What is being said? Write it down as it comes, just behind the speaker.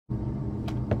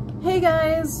Hey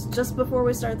guys, just before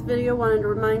we start the video, wanted to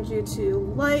remind you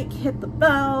to like, hit the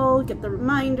bell, get the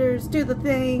reminders, do the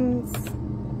things,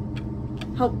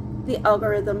 help the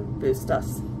algorithm boost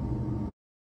us.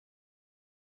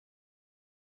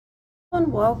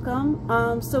 And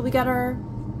welcome. So we got our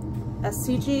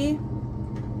SCG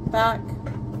back.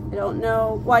 I don't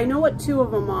know, well I know what two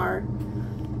of them are,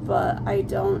 but I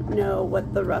don't know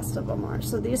what the rest of them are.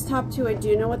 So these top two, I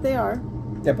do know what they are.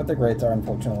 Yeah, but the grades are,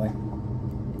 unfortunately.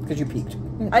 Because you peeked.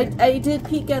 I did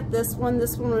peek at this one.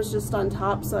 This one was just on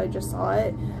top, so I just saw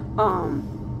it.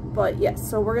 But yes,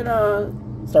 so we're gonna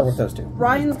start with those two.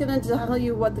 Ryan's gonna tell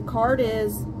you what the card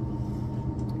is,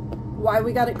 why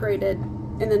we got it graded,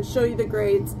 and then show you the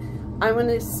grades. I'm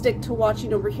gonna stick to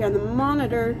watching over here on the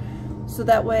monitor, so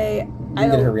that way I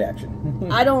get her reaction.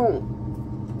 I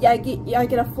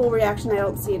get a full reaction. I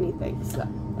don't see anything. So.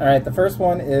 All right, the first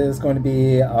one is going to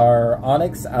be our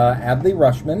Onyx Adley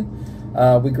Rushman.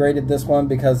 We graded this one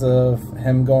because of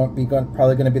him probably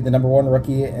going to be the #1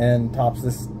 rookie in Topps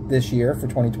this year for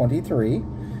 2023,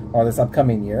 or this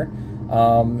upcoming year.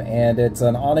 And it's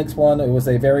an Onyx one. It was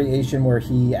a variation where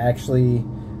he actually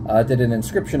did an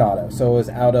inscription auto, so it was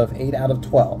out of 8 out of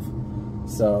 12.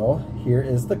 So here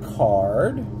is the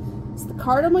card. So the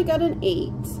card only got an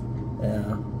 8.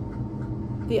 Yeah.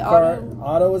 The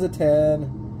auto was a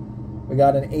 10. We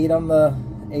got an 8 on the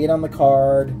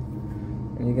card.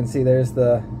 And you can see there's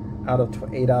the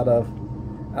 8 out of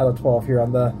 12 here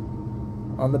on the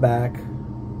back.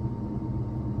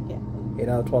 Yeah. 8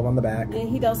 out of 12 on the back. And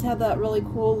he does have that really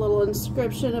cool little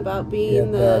inscription about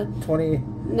being the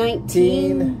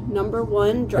 2019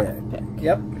 #1 draft pick.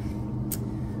 Yep.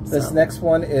 This next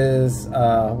one is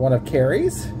one of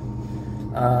Carrie's.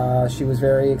 She was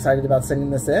very excited about sending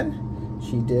this in.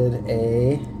 She did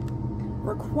a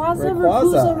Rayquaza.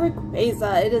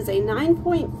 It is a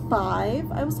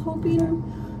 9.5. I was hoping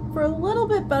for a little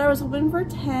bit better. I was hoping for a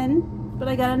 10, but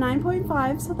I got a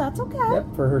 9.5, so that's okay.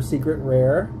 Yep, for her secret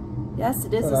rare. Yes,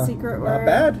 it is a secret rare. Not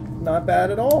bad. Not bad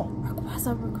at all.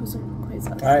 Rayquaza.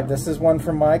 All right, this is one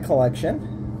from my collection.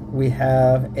 We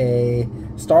have a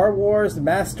Star Wars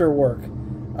Masterwork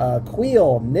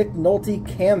Queel Nick Nolte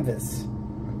Canvas.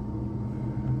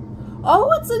 Oh,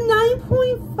 it's a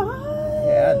 9.5.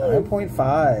 Yeah,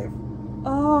 9.5.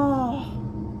 Oh,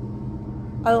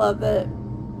 I love it.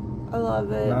 I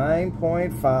love it.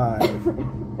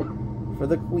 9.5 for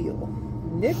the Queel.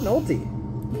 Nick Nolte.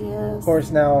 Yes. Of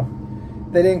course, now,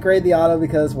 they didn't grade the auto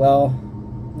because, well,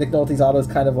 Nick Nolte's auto is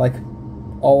kind of like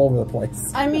all over the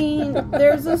place. I mean,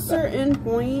 there's a certain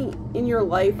point in your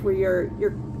life where you're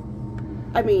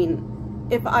I mean,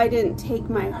 if I didn't take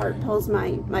my heart pills,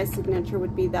 my signature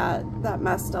would be that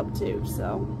messed up too,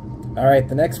 so. All right,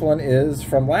 the next one is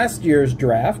from last year's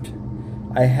draft.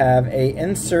 I have a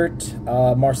insert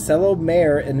Marcelo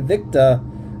Mayer Invicta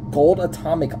Gold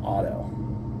Atomic Auto.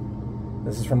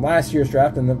 This is from last year's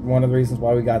draft, and one of the reasons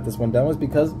why we got this one done was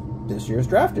because this year's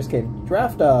draft just came.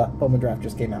 Bowman draft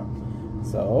just came out.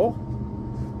 So.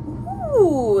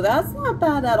 Ooh, that's not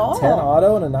bad at all. 10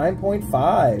 auto and a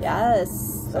 9.5. Yes,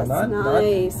 so that's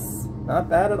nice. Not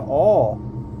bad at all.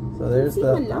 So there's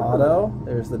the auto.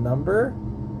 There's the number.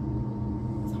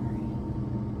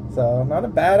 So, not a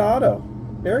bad auto.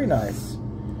 Very nice.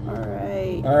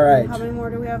 Alright. All right. How many more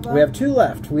do we have left? We have 2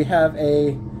 left. We have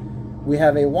a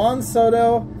Juan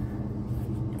Soto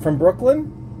from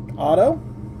Brooklyn auto.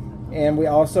 And we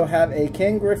also have a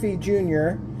Ken Griffey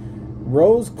Jr.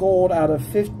 Rose Gold out of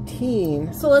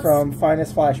 15 from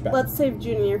Finest Flashback. Let's save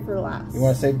Junior for last. You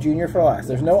want to save Junior for last.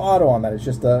 There's no auto on that. It's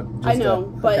just a... I know,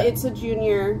 but it's a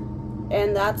Junior.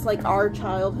 And that's like our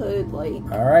childhood, like.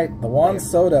 All right, the Juan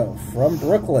Soto from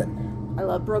Brooklyn. I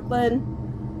love Brooklyn.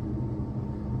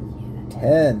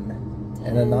 10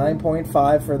 and a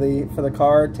 9.5 for the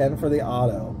card, 10 for the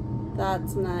auto.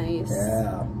 That's nice.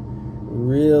 Yeah,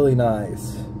 really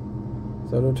nice.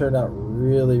 Soto turned out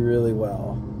really, really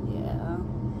well. Yeah.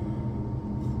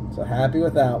 So happy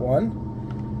with that one.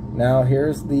 Now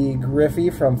here's the Griffey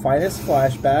from Finest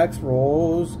Flashbacks,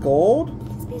 Rose Gold.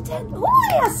 10. Oh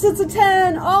yes, it's a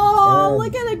 10. Oh, 10.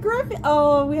 Look at it, Griffey.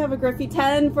 Oh, we have a Griffey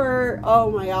 10 for. Oh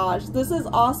my gosh, this is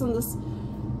awesome. This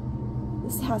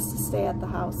has to stay at the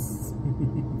house.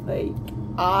 Like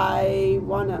I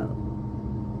wanna.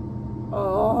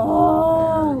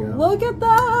 Oh, look at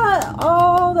that.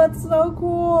 Oh, that's so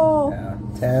cool. Yeah,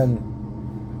 10.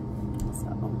 So.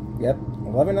 Yep,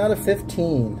 11 out of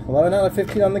 15. 11 out of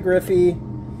 15 on the Griffey.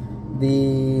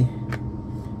 The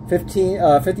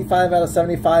 55 out of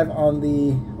 75 on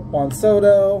the Juan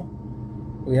Soto.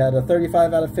 We had a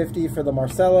 35 out of 50 for the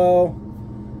Marcelo.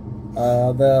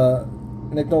 The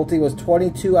Nick Nolte was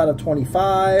 22 out of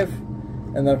 25.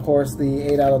 And then, of course, the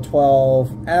 8 out of 12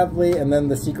 Adley, and then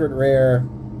the secret rare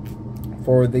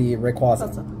for the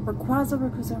Rayquaza.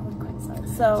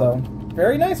 Rayquaza. So,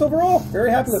 very nice overall.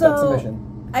 Very happy with that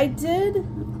submission. I did.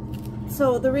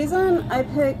 So, the reason I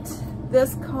picked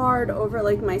this card over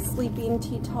like my Sleeping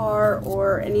T-Tar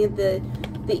or any of the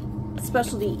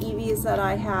specialty EVs that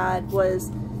I had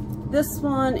was this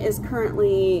one is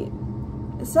currently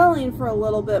selling for a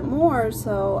little bit more,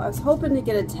 so I was hoping to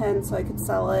get a 10 so I could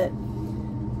sell it.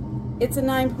 It's a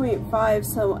 9.5,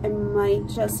 so I might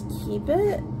just keep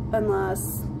it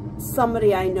unless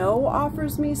somebody I know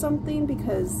offers me something,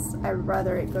 because I'd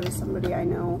rather it go to somebody I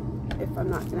know if I'm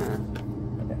not gonna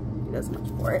get as much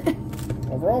for it.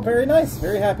 Overall, very nice.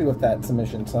 Very happy with that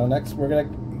submission. So next, we're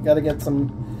gotta get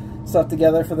some stuff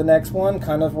together for the next one.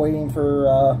 Kind of waiting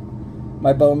for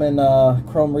my Bowman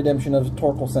Chrome Redemption of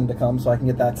Torkelson to come so I can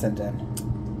get that sent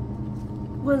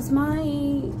in. Was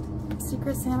my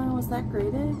Secret Santa, was that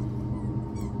graded?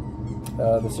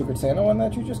 The Secret Santa one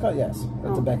that you just got, yes.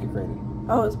 That's a Beckett graded.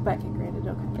 Oh, it was Beckett graded,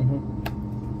 okay.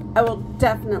 I will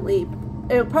definitely,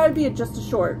 it'll probably be just a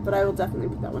short, but I will definitely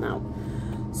put that one out.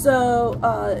 So,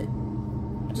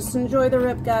 just enjoy the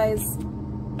rip, guys.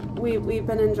 We've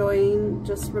been enjoying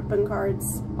just ripping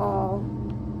cards all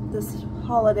this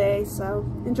holiday, so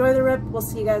enjoy the rip. We'll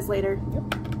see you guys later.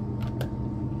 Yep.